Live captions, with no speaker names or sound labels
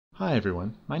Hi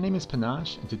everyone, my name is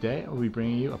Panache, and today I will be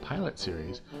bringing you a pilot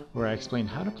series where I explain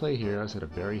how to play heroes at a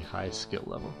very high skill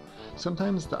level.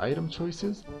 Sometimes the item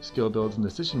choices, skill builds, and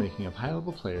decision making of high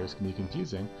level players can be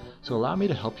confusing, so allow me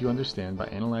to help you understand by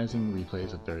analyzing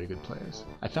replays of very good players.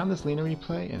 I found this Lina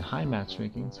replay in high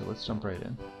matchmaking, so let's jump right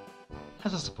in.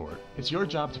 As a support, it's your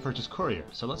job to purchase Courier,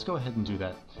 so let's go ahead and do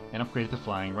that and upgrade it to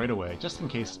flying right away just in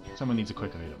case someone needs a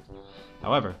quick item.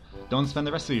 However, don't spend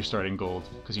the rest of your starting gold,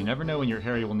 because you never know when your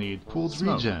hero will need pooled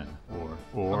regen, or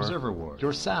observer ward,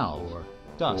 your salve, or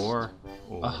dust, or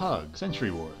a hug,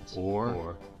 sentry wards,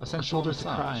 or a shoulder to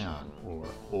cry on, or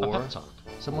a pep talk,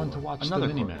 someone to watch another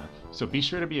the minimap. So be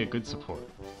sure to be a good support.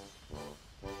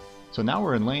 So now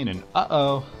we're in lane and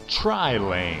try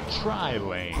lane.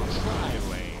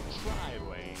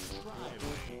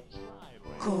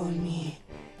 Call me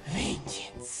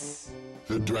Vengeance.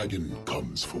 The dragon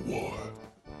comes for war.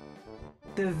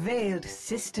 The Veiled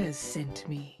Sisters sent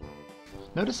me.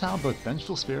 Notice how both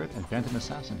Vengeful Spirit and Phantom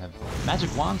Assassin have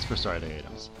magic wands for starting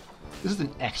items. This is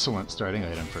an excellent starting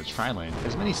item for a tri-lane,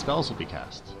 as many spells will be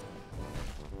cast.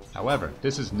 However,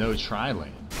 this is no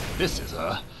tri-lane. This is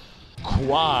a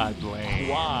quad lane.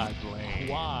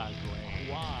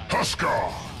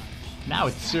 Huskar! Now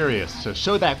it's serious, so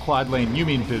show that quad lane you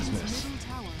mean business.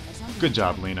 Good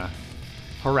job, Lina.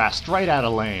 Harassed right out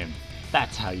of lane.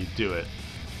 That's how you do it.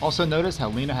 Also notice how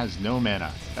Lina has no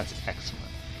mana. That's excellent.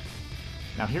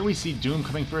 Now here we see Doom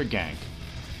coming for a gank.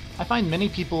 I find many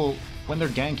people, when they're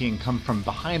ganking, come from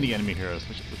behind the enemy heroes,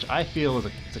 which I feel is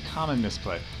a common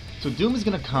misplay. So Doom is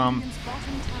going to come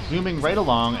zooming right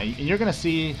along, and you're going to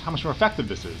see how much more effective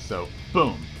this is. So,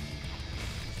 boom.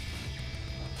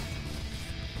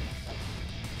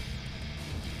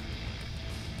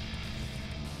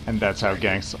 And that's how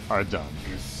ganks are done.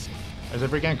 As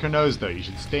every ganker knows though, you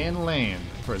should stay in lane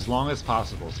for as long as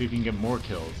possible so you can get more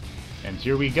kills. And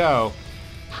here we go.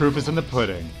 Proof is in the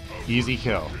pudding. Easy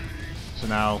kill. So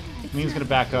now, Lean's gonna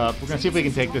back up. We're gonna see if we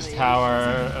can take this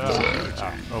tower.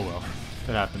 Oh well,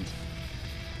 that happens.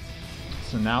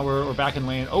 So now we're back in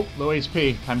lane. Oh, low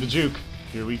HP. Time to juke.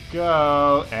 Here we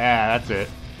go. Yeah, that's it.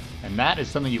 And that is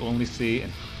something you only see in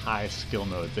high skill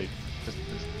modes. Just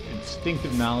this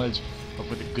instinctive knowledge of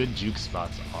where the good juke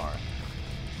spots are.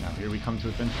 Now here we come to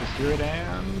a Vengeful Spirit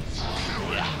and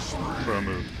throw a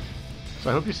move. So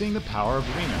I hope you're seeing the power of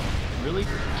Lina. Really,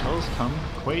 kills come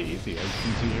quite easy, as you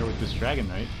can see here with this Dragon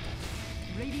Knight.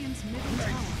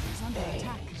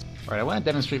 Alright, I want to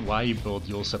demonstrate why you build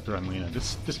Yule Scepter on Lina.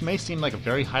 This may seem like a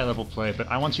very high level play, but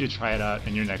I want you to try it out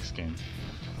in your next game.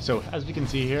 So as we can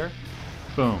see here,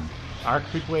 boom. Our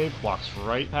creep wave walks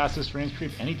right past this range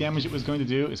creep. Any damage it was going to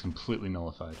do is completely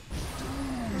nullified.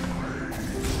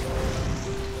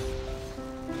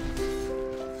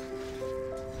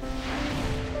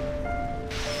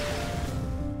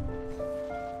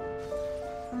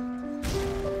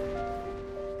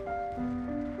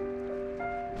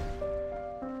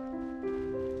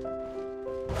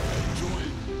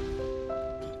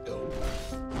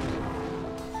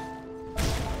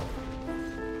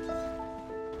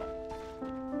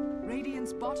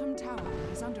 Radiant's bottom tower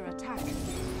is under attack.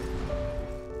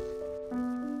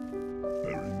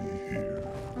 Bury me here.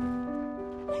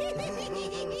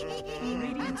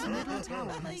 Radiant's middle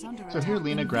tower is under attack. So here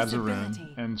Lina grabs a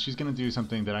rune, and she's going to do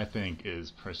something that I think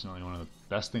is personally one of the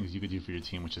best things you could do for your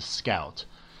team, which is scout.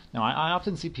 Now I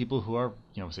often see people who are,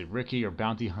 say Ricky or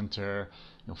Bounty Hunter,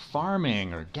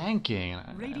 farming or ganking,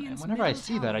 and whenever I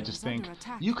see that I just think,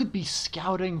 you could be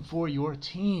scouting for your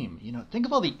team. Think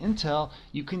of all the intel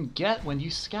you can get when you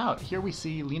scout. Here we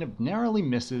see Lina narrowly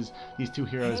misses these two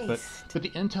heroes, but the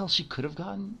intel she could have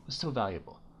gotten was so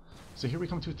valuable. So here we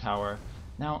come to a tower.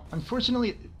 Now, unfortunately,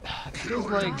 it feels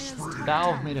like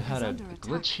Valve may have had a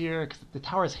glitch here, because the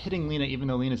tower is hitting Lina even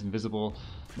though Lina's invisible.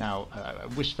 Now, I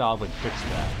wish Valve would fix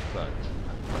that, but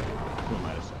who am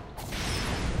I to say?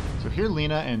 So here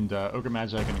Lina and Ogre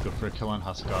Magi are going to go for a kill on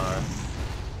Huskar.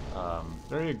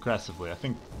 Very aggressively. I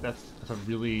think that's a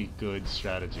really good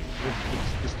strategy.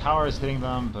 This tower is hitting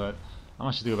them, but not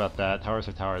much to do about that. Towers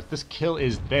are towers. This kill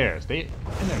is theirs. They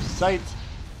in their sights.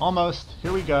 Almost.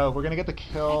 Here we go. We're going to get the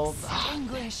kill.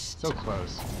 So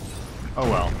close. Oh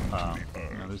well.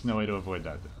 There's no way to avoid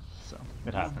that death. So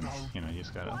it happens. You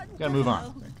just gotta move on. I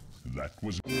think. That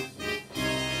was...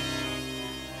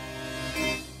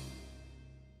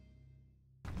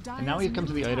 And now we've come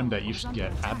to the item that you should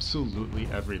get absolutely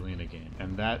every Lina game,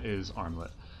 and that is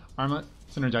Armlet. Armlet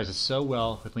synergizes so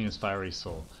well with Lina's Fiery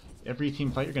Soul. Every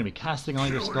team fight you're going to be casting all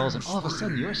your spells, and all of a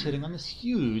sudden you're sitting on this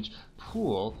huge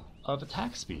pool of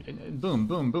attack speed. And boom,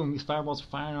 boom, boom, these fireballs are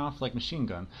firing off like machine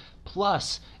gun.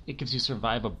 Plus, it gives you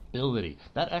survivability.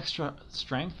 That extra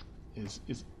strength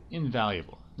is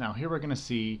invaluable. Now here we're going to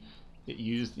see it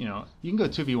used, you know, you can go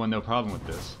 2v1 no problem with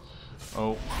this.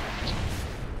 Oh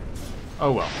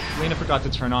well, Lina forgot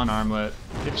to turn on Armlet.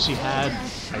 If she had,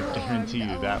 I guarantee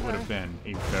you that would have been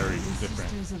a very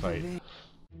different fight.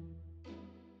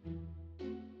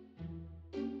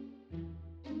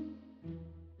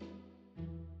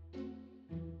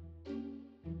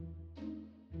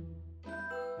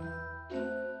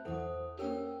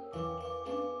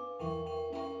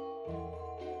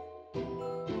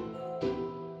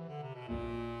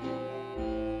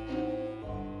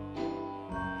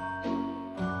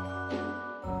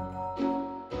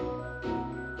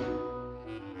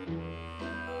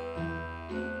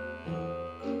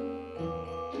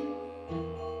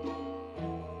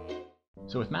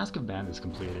 So with Mask of Bandits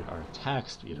completed, our attack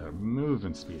speed, our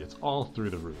movement speed, it's all through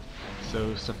the roof.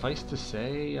 So suffice to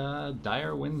say,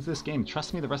 Dire wins this game.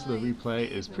 Trust me, the rest of the replay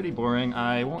is pretty boring.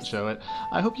 I won't show it.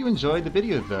 I hope you enjoyed the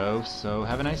video though, so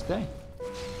have a nice day.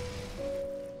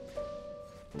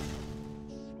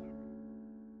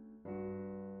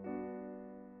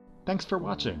 Thanks for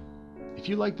watching. If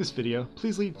you liked this video,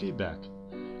 please leave feedback.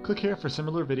 Click here for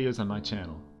similar videos on my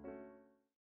channel.